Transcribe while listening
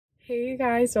Hey you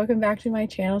guys, welcome back to my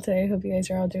channel today. I hope you guys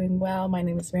are all doing well. My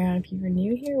name is Mariana. If you're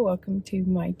new here, welcome to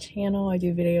my channel. I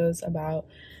do videos about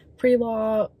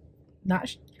pre-law,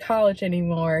 not college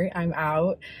anymore. I'm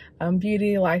out.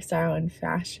 Beauty, lifestyle, and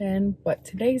fashion. But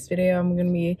today's video, I'm going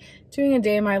to be doing a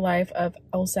day in my life of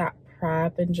LSAT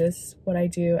prep and just what I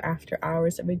do after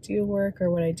hours if I do work or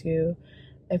what I do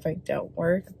if I don't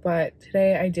work. But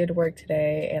today I did work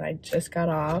today and I just got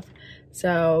off.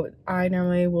 So I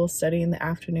normally will study in the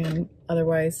afternoon.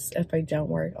 Otherwise, if I don't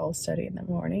work, I'll study in the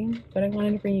morning. But I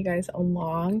wanted to bring you guys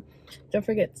along. Don't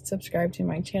forget to subscribe to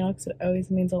my channel because it always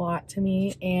means a lot to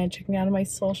me. And check me out on my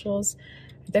socials.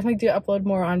 I definitely do upload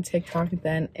more on TikTok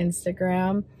than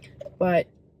Instagram. But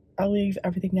I'll leave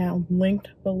everything down linked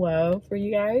below for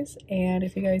you guys. And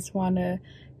if you guys want to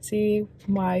see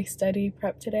my study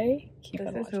prep today, keep on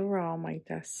watching. This is overall my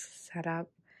desk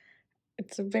setup.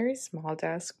 It's a very small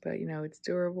desk, but you know, it's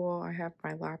durable. I have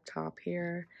my laptop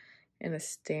here and a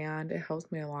stand. It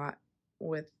helps me a lot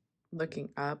with looking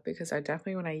up because I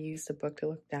definitely, when I use the book to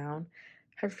look down,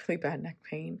 have really bad neck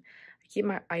pain. I keep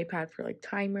my iPad for like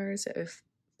timers if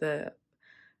the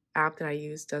app that I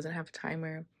use doesn't have a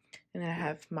timer. And then I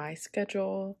have my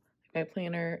schedule, my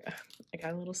planner. I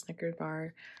got a little Snickers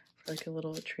bar for like a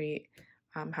little treat.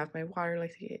 Have my water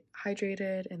like to get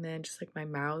hydrated, and then just like my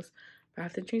mouse. I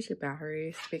have to change the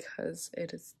batteries because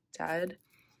it is dead.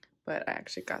 But I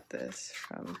actually got this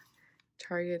from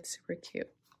Target, super cute.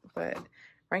 But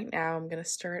right now I'm gonna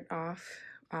start off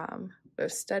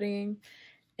with studying,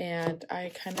 and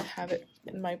I kind of have it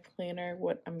in my planner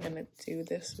what I'm gonna do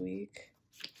this week.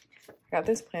 I got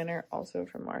this planner also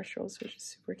from Marshall's, which is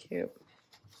super cute.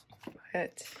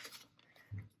 But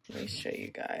let me show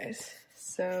you guys.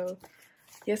 So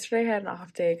yesterday I had an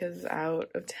off day because I was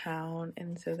out of town,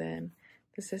 and so then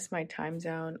this is my time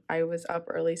zone. I was up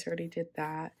early, so I already did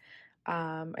that.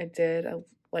 I did a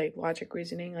like logic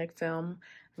reasoning like film.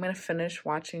 I'm gonna finish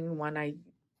watching one I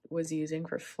was using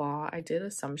for flaw. I did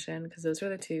assumption because those are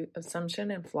the two, assumption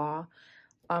and flaw.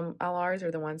 LRs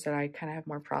are the ones that I kind of have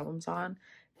more problems on.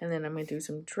 And then I'm gonna do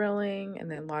some drilling and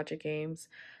then logic games.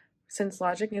 Since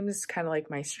logic games is kind of like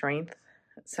my strength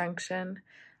section,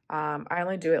 I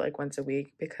only do it like once a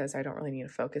week because I don't really need to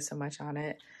focus so much on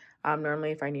it.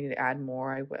 Normally if I need to add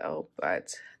more, I will,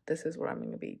 but this is what I'm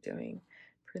going to be doing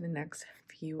for the next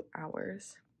few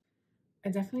hours. I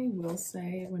definitely will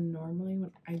say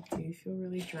when I do feel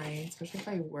really drained, especially if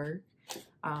I work,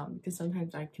 because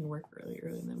sometimes I can work really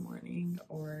early in the morning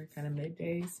or kind of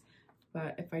middays,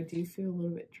 but if I do feel a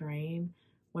little bit drained,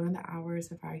 one of the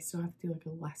hours, if I still have to do like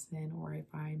a lesson or if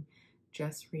I'm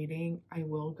just reading, I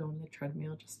will go on the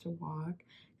treadmill just to walk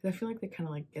because I feel like that kind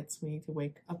of like gets me to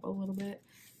wake up a little bit,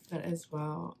 but as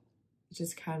well it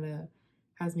just kind of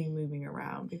has me moving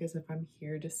around because if I'm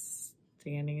here just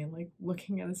standing and like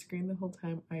looking at a screen the whole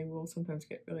time, I will sometimes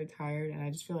get really tired and I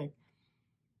just feel like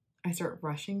I start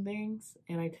rushing things,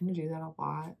 and I tend to do that a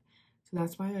lot. So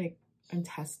that's why like on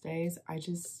test days, I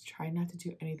just try not to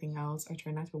do anything else. I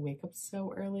try not to wake up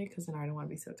so early because then I don't want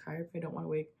to be so tired. I don't want to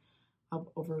wake up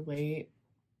over late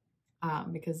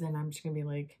because then I'm just gonna be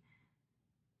like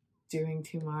doing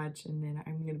too much and then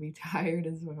I'm gonna be tired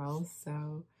as well.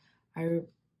 So I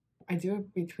do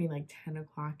it between like 10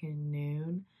 o'clock and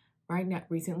noon. Right now,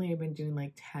 recently I've been doing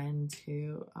like 10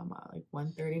 to like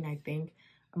 1:30, and I think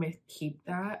I'm gonna keep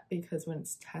that because when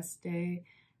it's test day,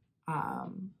 I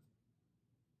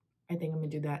think I'm gonna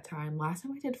do that time. Last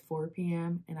time I did 4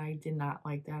 p.m. and I did not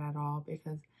like that at all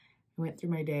because I went through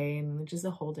my day and just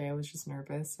the whole day I was just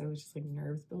nervous. So it was just like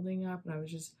nerves building up and I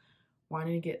was just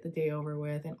wanting to get the day over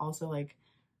with. And also like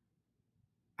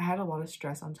I had a lot of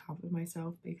stress on top of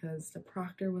myself because the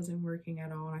proctor wasn't working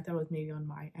at all. And I thought it was maybe on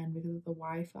my end because of the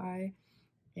Wi-Fi.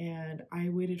 And I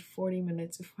waited 40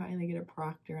 minutes to finally get a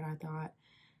proctor and I thought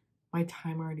my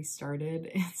time already started.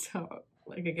 And so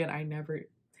like again, I never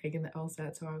taken the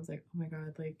LSAT, so I was like, oh my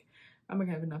god, like I'm not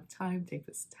gonna have enough time to take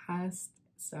this test.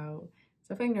 So it's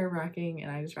definitely nerve-wracking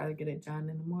and I just rather get it done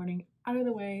in the morning out of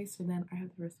the way so then I have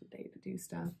the rest of the day to do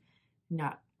stuff,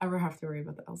 not ever have to worry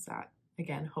about the LSAT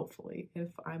again, hopefully, if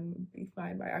I'm be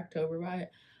fine by October.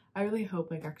 But I really hope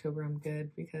like October I'm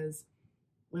good because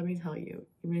let me tell you,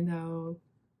 even though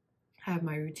I have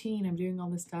my routine, I'm doing all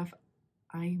this stuff,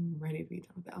 I'm ready to be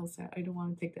done with the LSAT. I don't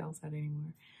want to take the LSAT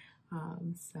anymore.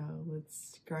 So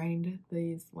let's grind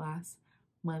these last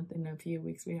month and a few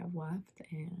weeks we have left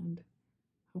and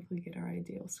hopefully get our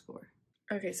ideal score.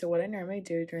 Okay, so what I normally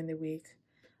do during the week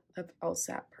of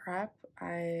LSAT prep,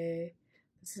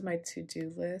 this is my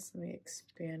to-do list. Let me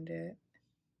expand it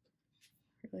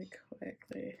really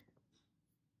quickly.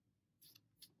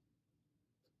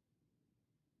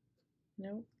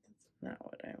 Nope, that's not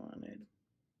what I wanted.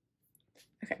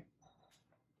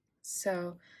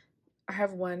 So I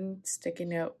have one sticky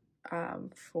note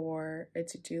for a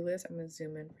to-do list. I'm gonna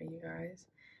zoom in for you guys.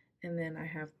 And then I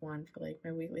have one for like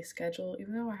my weekly schedule.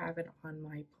 Even though I have it on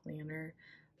my planner,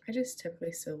 I just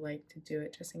typically still like to do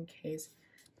it just in case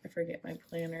I forget my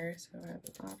planner. So I have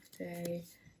an off day,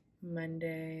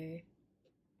 Monday,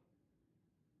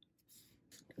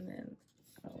 and then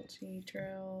LG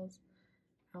drills,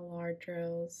 LR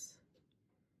drills,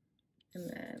 and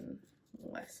then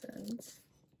lessons.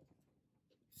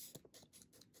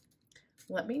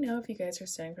 Let me know if you guys are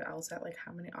studying for LSAT, like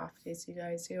how many off days you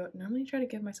guys do. I normally try to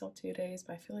give myself 2 days,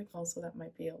 but I feel like also that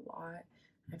might be a lot.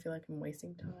 I feel like I'm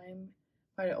wasting time,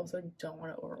 but I also don't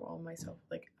want to overwhelm myself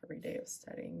with like every day of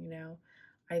studying, you know?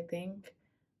 I think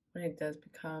when it does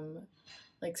become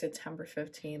like September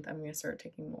 15th, I'm going to start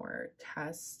taking more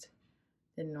tests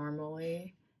than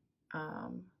normally.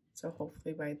 So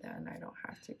hopefully by then I don't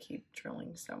have to keep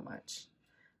drilling so much.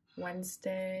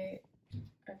 Wednesday,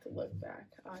 I have to look back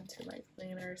onto my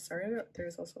planner. Sorry,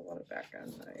 there's also a lot of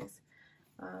background noise.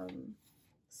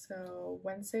 So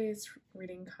Wednesday's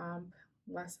reading comp,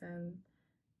 lesson,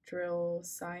 drill,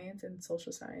 science, and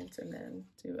social science, and then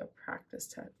do a practice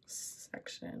text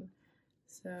section.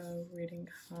 So reading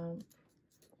comp,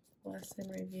 lesson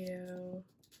review,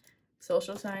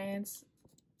 social science,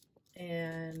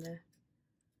 and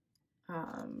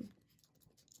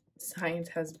science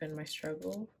has been my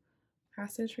struggle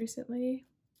passage recently,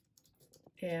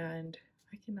 and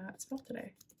I cannot spell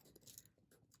today.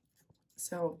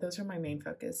 So those are my main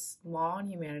focus. Law and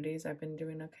humanities, I've been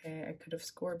doing okay. I could have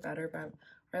scored better, but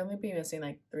I've only been missing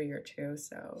like 3 or 2,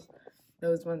 so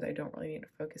those ones I don't really need to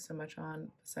focus so much on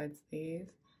besides these.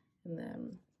 And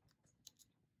then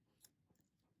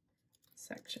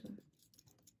section.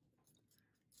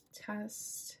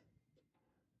 Test.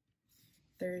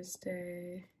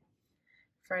 Thursday.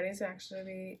 Fridays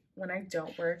actually, when I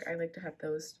don't work, I like to have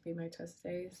those to be my test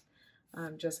days.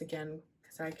 Just again,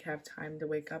 because I have time to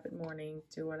wake up in the morning,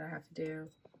 do what I have to do,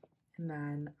 and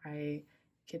then I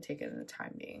can take it in the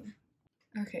time being.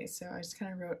 Okay, so I just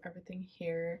kind of wrote everything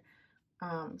here.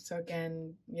 So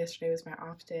again, yesterday was my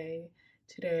off day.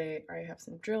 Today I have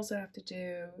some drills that I have to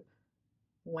do.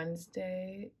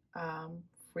 Wednesday,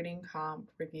 reading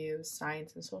comp, review,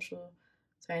 science and social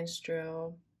science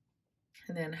drill,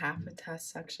 and then half a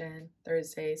test section.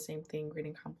 Thursday, same thing,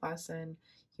 reading comp lesson,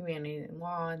 humanity and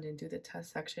law, and then do the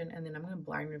test section, and then I'm going to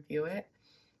blind review it.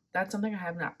 That's something I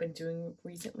have not been doing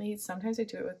recently. Sometimes I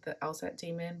do it with the LSAT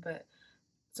demon, but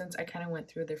since I kind of went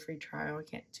through the free trial, I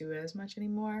can't do it as much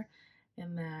anymore.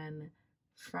 And then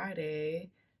Friday,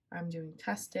 I'm doing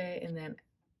test day, and then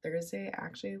Thursday,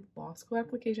 actually, law school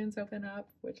applications open up,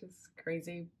 which is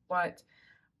crazy, but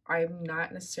I'm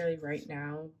not necessarily right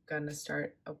now gonna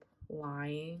start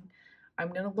applying.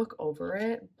 I'm gonna look over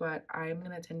it, but I'm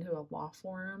gonna attend to a law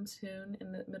forum soon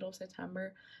in the middle of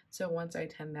September. So once I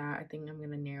attend that, I think I'm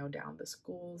gonna narrow down the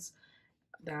schools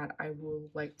that I will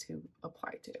like to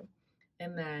apply to.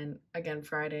 And then again,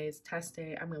 Friday's test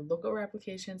day. I'm gonna look over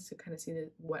applications to kind of see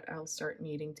what I'll start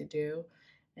needing to do,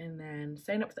 and then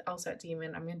sign up for the LSAT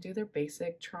Demon. I'm gonna do their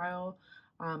basic trial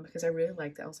because I really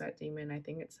like the LSAT Demon. I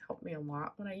think it's helped me a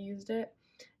lot when I used it.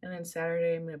 And then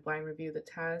Saturday, I'm gonna blind review the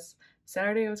test.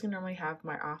 Saturday, I was gonna normally have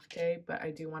my off day, but I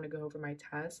do want to go over my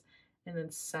test. And then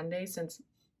Sunday, since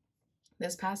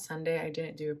this past Sunday I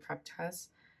didn't do a prep test,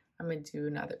 I'm gonna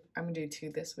do 2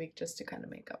 this week just to kind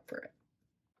of make up for it.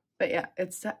 But yeah,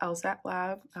 it's the LSAT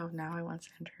lab. Oh, now I want to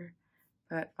enter,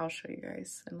 but I'll show you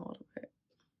guys in a little bit.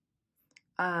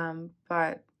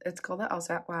 But it's called the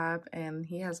LSAT lab, and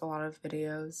he has a lot of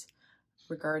videos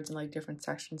regarding like different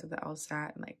sections of the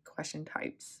LSAT and like question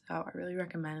types. So I really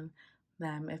recommend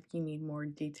them if you need more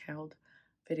detailed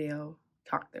video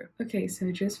talk through. Okay, so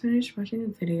I just finished watching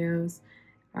the videos.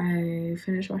 I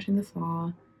finished watching the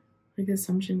flaw, like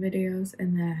assumption videos,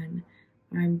 and then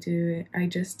I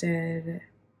just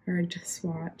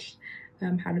watched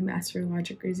how to master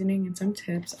logic reasoning, and some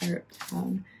tips are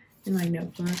in my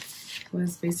notebook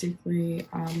was basically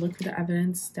look for the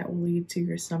evidence that will lead to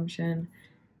your assumption.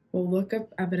 We'll look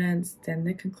up evidence, then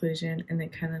the conclusion, and then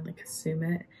kind of like assume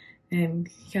it. And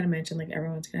he kind of mentioned like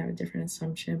everyone's gonna have a different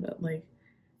assumption, but like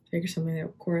figure something that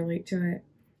will correlate to it.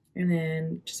 And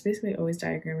then just basically always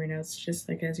diagram your notes, just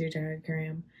like as your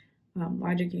diagram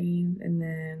logic gain, and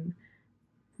then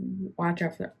watch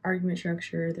out for the argument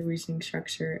structure, the reasoning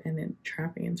structure, and then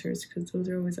trap answers, because those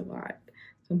are always a lot.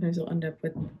 Sometimes you'll end up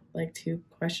with like 2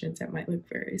 questions that might look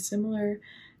very similar,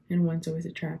 and one's always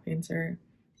a trap answer.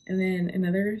 And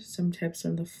then some tips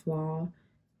on the flaw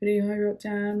video I wrote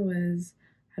down was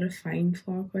how to find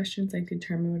flaw questions, like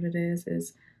determine what it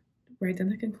is write down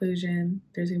the conclusion.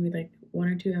 There's gonna be like one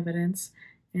or two evidence,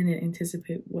 and then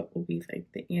anticipate what will be like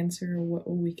the answer or what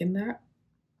will weaken that.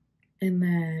 And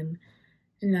then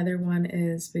another one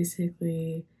is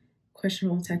basically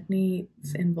questionable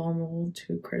techniques and vulnerable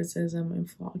to criticism and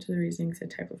flaw to the reasonings, the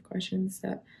type of questions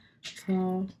that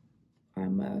fall.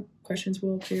 Questions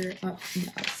will appear up in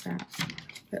the LSAT.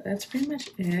 But that's pretty much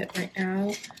it. Right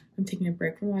now, I'm taking a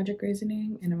break from logic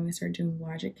reasoning and I'm going to start doing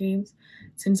logic games.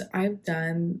 Since I've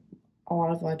done a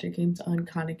lot of logic games on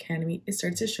Khan Academy, it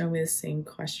starts to show me the same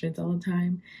questions all the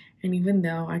time. And even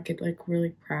though I could like really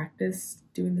practice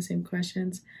doing the same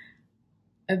questions,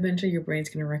 eventually your brain's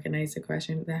going to recognize the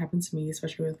question. That happens to me,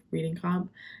 especially with reading comp.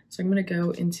 So I'm going to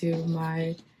go into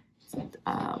my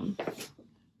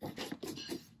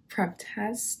prep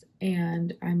test,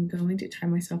 and I'm going to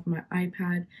time myself on my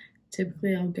iPad.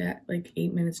 Typically I'll get like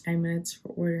 8 minutes, 9 minutes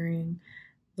for ordering.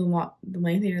 The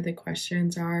lengthier the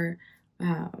questions are,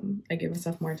 I give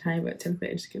myself more time, but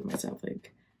typically I just give myself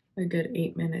like a good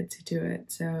 8 minutes to do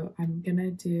it. So I'm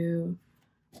gonna do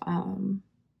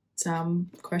some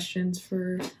questions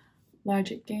for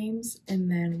logic games, and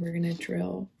then we're gonna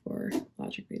drill for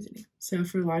logic reasoning. So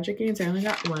for logic games, I only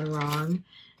got one wrong.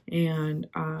 And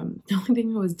the only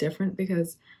thing that was different,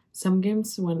 because some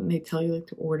games, when they tell you like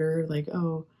to order like,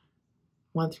 oh,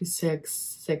 1 through 6,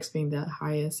 6 being the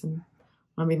highest and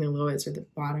 1 being the lowest, or the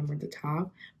bottom or the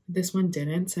top, but this one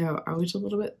didn't. So I was a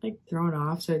little bit like thrown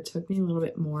off. So it took me a little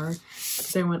bit more,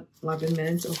 because I went 11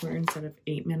 minutes over instead of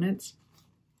 8 minutes.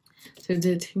 So it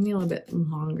did take me a little bit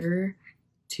longer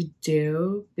to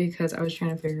do, because I was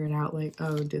trying to figure it out, like,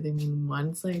 oh, do they mean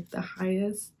 1's like the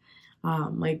highest?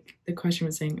 Like the question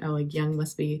was saying, oh, like Young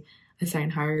must be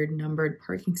assigned higher numbered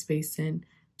parking space than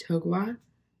Togwa.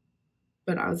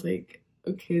 But I was like,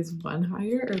 okay, is 1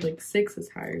 higher, or like 6 is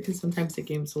higher? Because sometimes the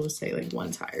games will say like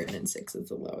 1's higher and then 6 is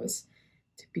the lowest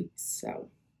to be. So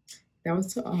that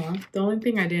was so off. The only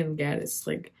thing I didn't get is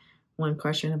like one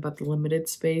question about the limited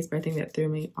space, but I think that threw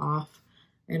me off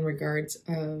in regards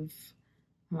of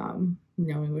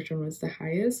knowing which one was the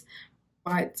highest.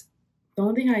 But the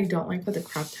only thing I don't like about the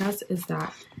prep test is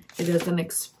that it doesn't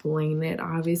explain it,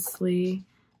 obviously.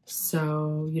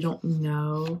 So you don't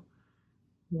know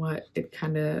what it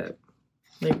kind of,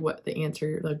 like what the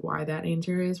answer, like why that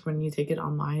answer is. When you take it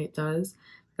online, it does.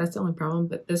 That's the only problem.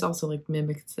 But this also like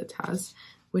mimics the test,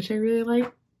 which I really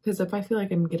like, because if I feel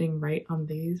like I'm getting right on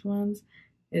these ones,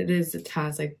 it is a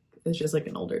test. Like it's just like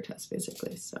an older test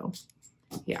basically. So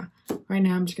yeah, right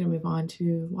now I'm just gonna move on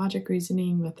to logic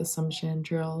reasoning with assumption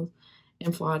drills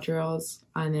and flaw drills,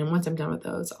 and then once I'm done with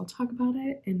those, I'll talk about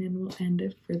it, and then we'll end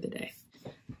it for the day.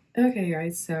 Okay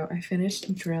guys, so I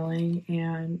finished drilling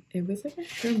and it was like a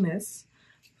hit or miss.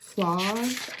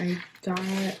 Flaws, I got,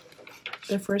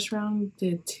 the first round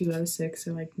did 2 out of 6,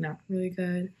 so like not really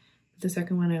good. But the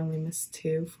second one I only missed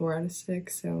 2, 4 out of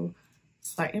 6, so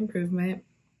slight improvement.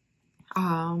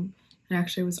 It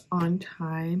actually was on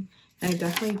time. And I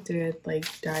definitely did like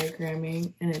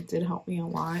diagramming, and it did help me a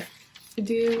lot to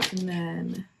do. And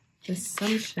then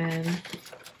assumption,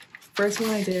 first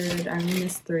one I did, I only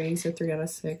missed 3, so 3 out of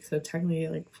 6. So technically,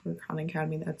 like for Khan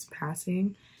Academy, that's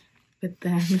passing. But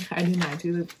then I did not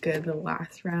do good the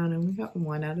last round, and we got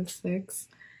 1 out of 6.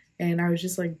 And I was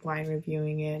just like blind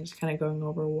reviewing it, just kind of going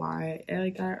over why I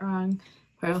got it wrong.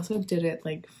 But I also did it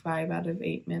like 5 out of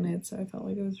 8 minutes, so I felt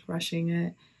like I was rushing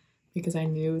it, because I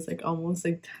knew it was like almost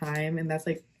like time. And that's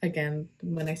like, again,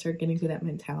 when I start getting to that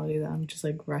mentality that I'm just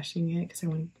like rushing it because I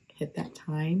want to hit that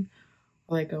time,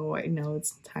 or like, oh, I know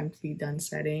it's time to be done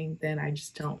setting, then I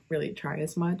just don't really try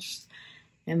as much.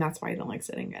 And that's why I don't like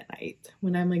setting at night.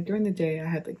 When I'm like during the day, I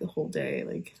had like the whole day,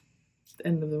 like the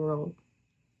end of the world,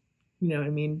 you know what I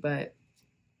mean? But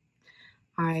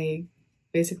I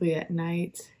basically at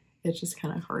night, it's just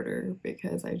kind of harder,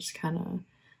 because I just kind of,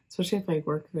 especially if I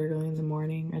work early in the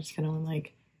morning, I just kind of want to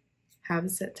like have a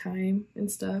set time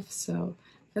and stuff. So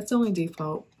that's the only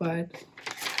default, but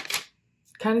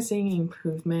kind of seeing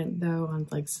improvement though on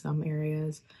like some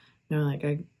areas. You know,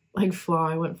 like flaw,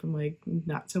 I went from like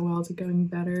not so well to going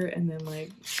better, and then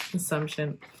like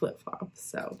assumption flip-flop.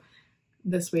 So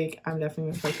this week I'm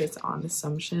definitely gonna focus on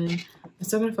assumption. I'm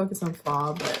still gonna focus on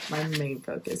flaw, but my main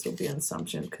focus will be on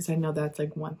assumption, because I know that's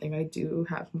like one thing I do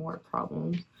have more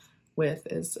problems with,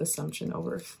 is assumption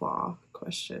over flaw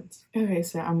questions. Okay,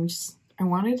 so I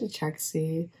wanted to check,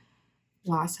 see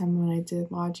last time when I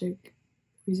did logic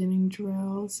reasoning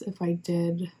drills, if I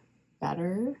did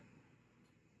better.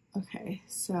 Okay,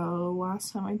 so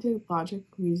last time I did logic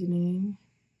reasoning,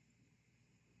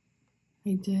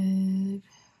 I did,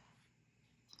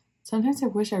 sometimes I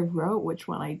wish I wrote which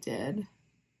one I did.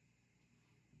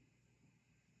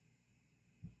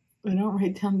 I don't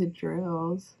write down the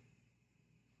drills.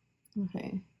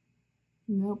 Okay.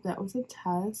 Nope, that was a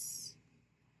test.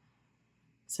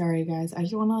 Sorry guys, I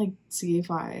just want to like see if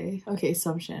okay,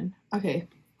 assumption. Okay,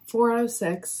 4 out of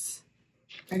 6.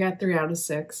 I got 3 out of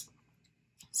 6.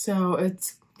 So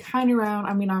it's kind of around.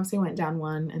 I mean, obviously I went down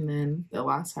 1, and then the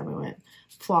last time I went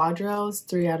flaw drills,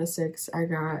 3 out of 6. I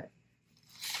got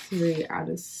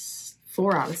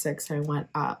 4 out of 6. I went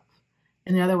up,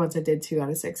 and the other ones I did 2 out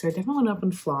of 6. So I definitely went up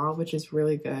in flaw, which is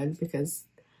really good because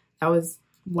that was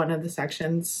one of the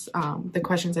sections. The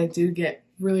questions I do get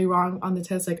really wrong on the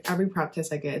test, like every prep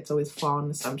test I get, it's always flaw and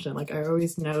assumption. Like I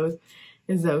always know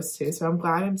is those two. So I'm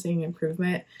glad I'm seeing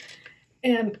improvement.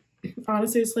 And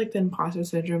honestly, it's like the imposter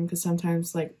syndrome, because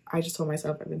sometimes like I just told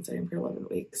myself I've been studying for 11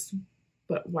 weeks,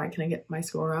 but why can't I get my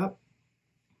score up?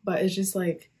 But it's just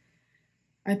like,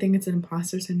 I think it's an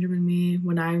imposter syndrome in me.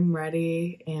 When I'm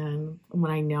ready and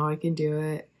when I know I can do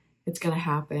it, it's gonna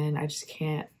happen. I just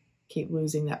can't keep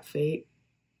losing that faith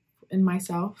in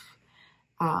myself.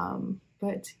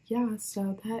 But yeah,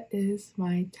 so that is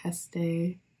my test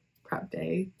day, prep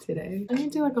day today. I'm gonna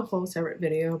do like a whole separate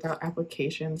video about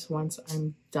applications once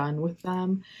I'm done with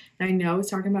them. And I know I was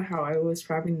talking about how I was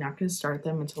probably not gonna start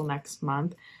them until next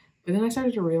month, but then I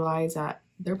started to realize that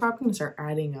they're probably gonna start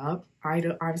adding up. I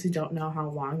obviously don't know how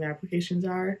long the applications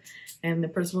are, and the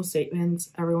personal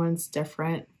statements, everyone's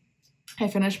different. I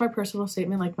finished my personal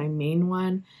statement, like my main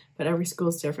one, but every school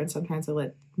is different. Sometimes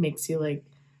it makes you like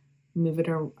move it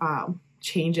or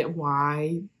change it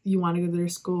why you want to go to their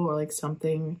school, or like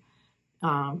something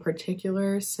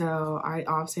particular. So I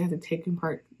obviously have to take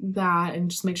apart that and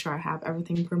just make sure I have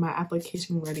everything for my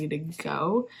application ready to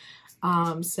go.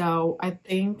 So I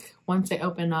think once they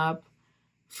open up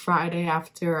Friday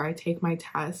after I take my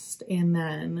test, and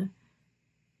then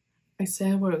I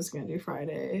said what I was gonna do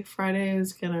Friday. Friday I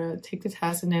was gonna take the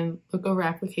test and then look over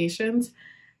applications.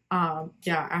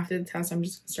 Yeah, after the test, I'm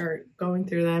just gonna start going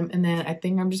through them, and then I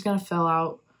think I'm just gonna fill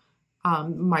out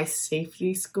my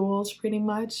safety schools pretty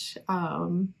much,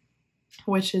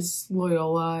 which is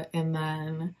Loyola, and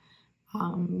then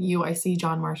UIC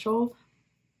John Marshall,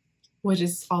 which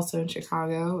is also in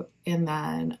Chicago. And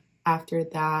then after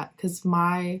that, because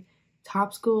my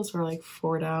top schools were like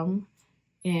Fordham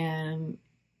and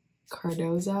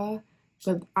Cardoza,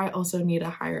 but I also need a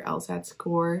higher LSAT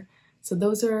score. So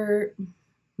those are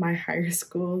my higher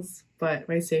schools, but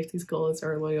my safety schools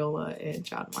are Loyola and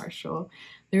John Marshall.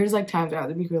 There's like times I have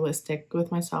to be realistic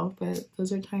with myself, but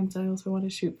those are times I also want to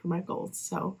shoot for my goals.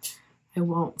 So I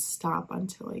won't stop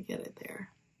until I get it there.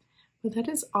 But that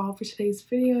is all for today's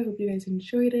video. I hope you guys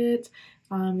enjoyed it.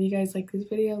 If you guys like these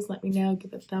videos, let me know.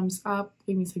 Give it a thumbs up.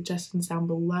 Leave me suggestions down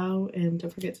below. And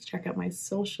don't forget to check out my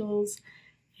socials.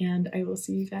 And I will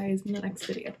see you guys in the next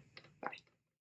video.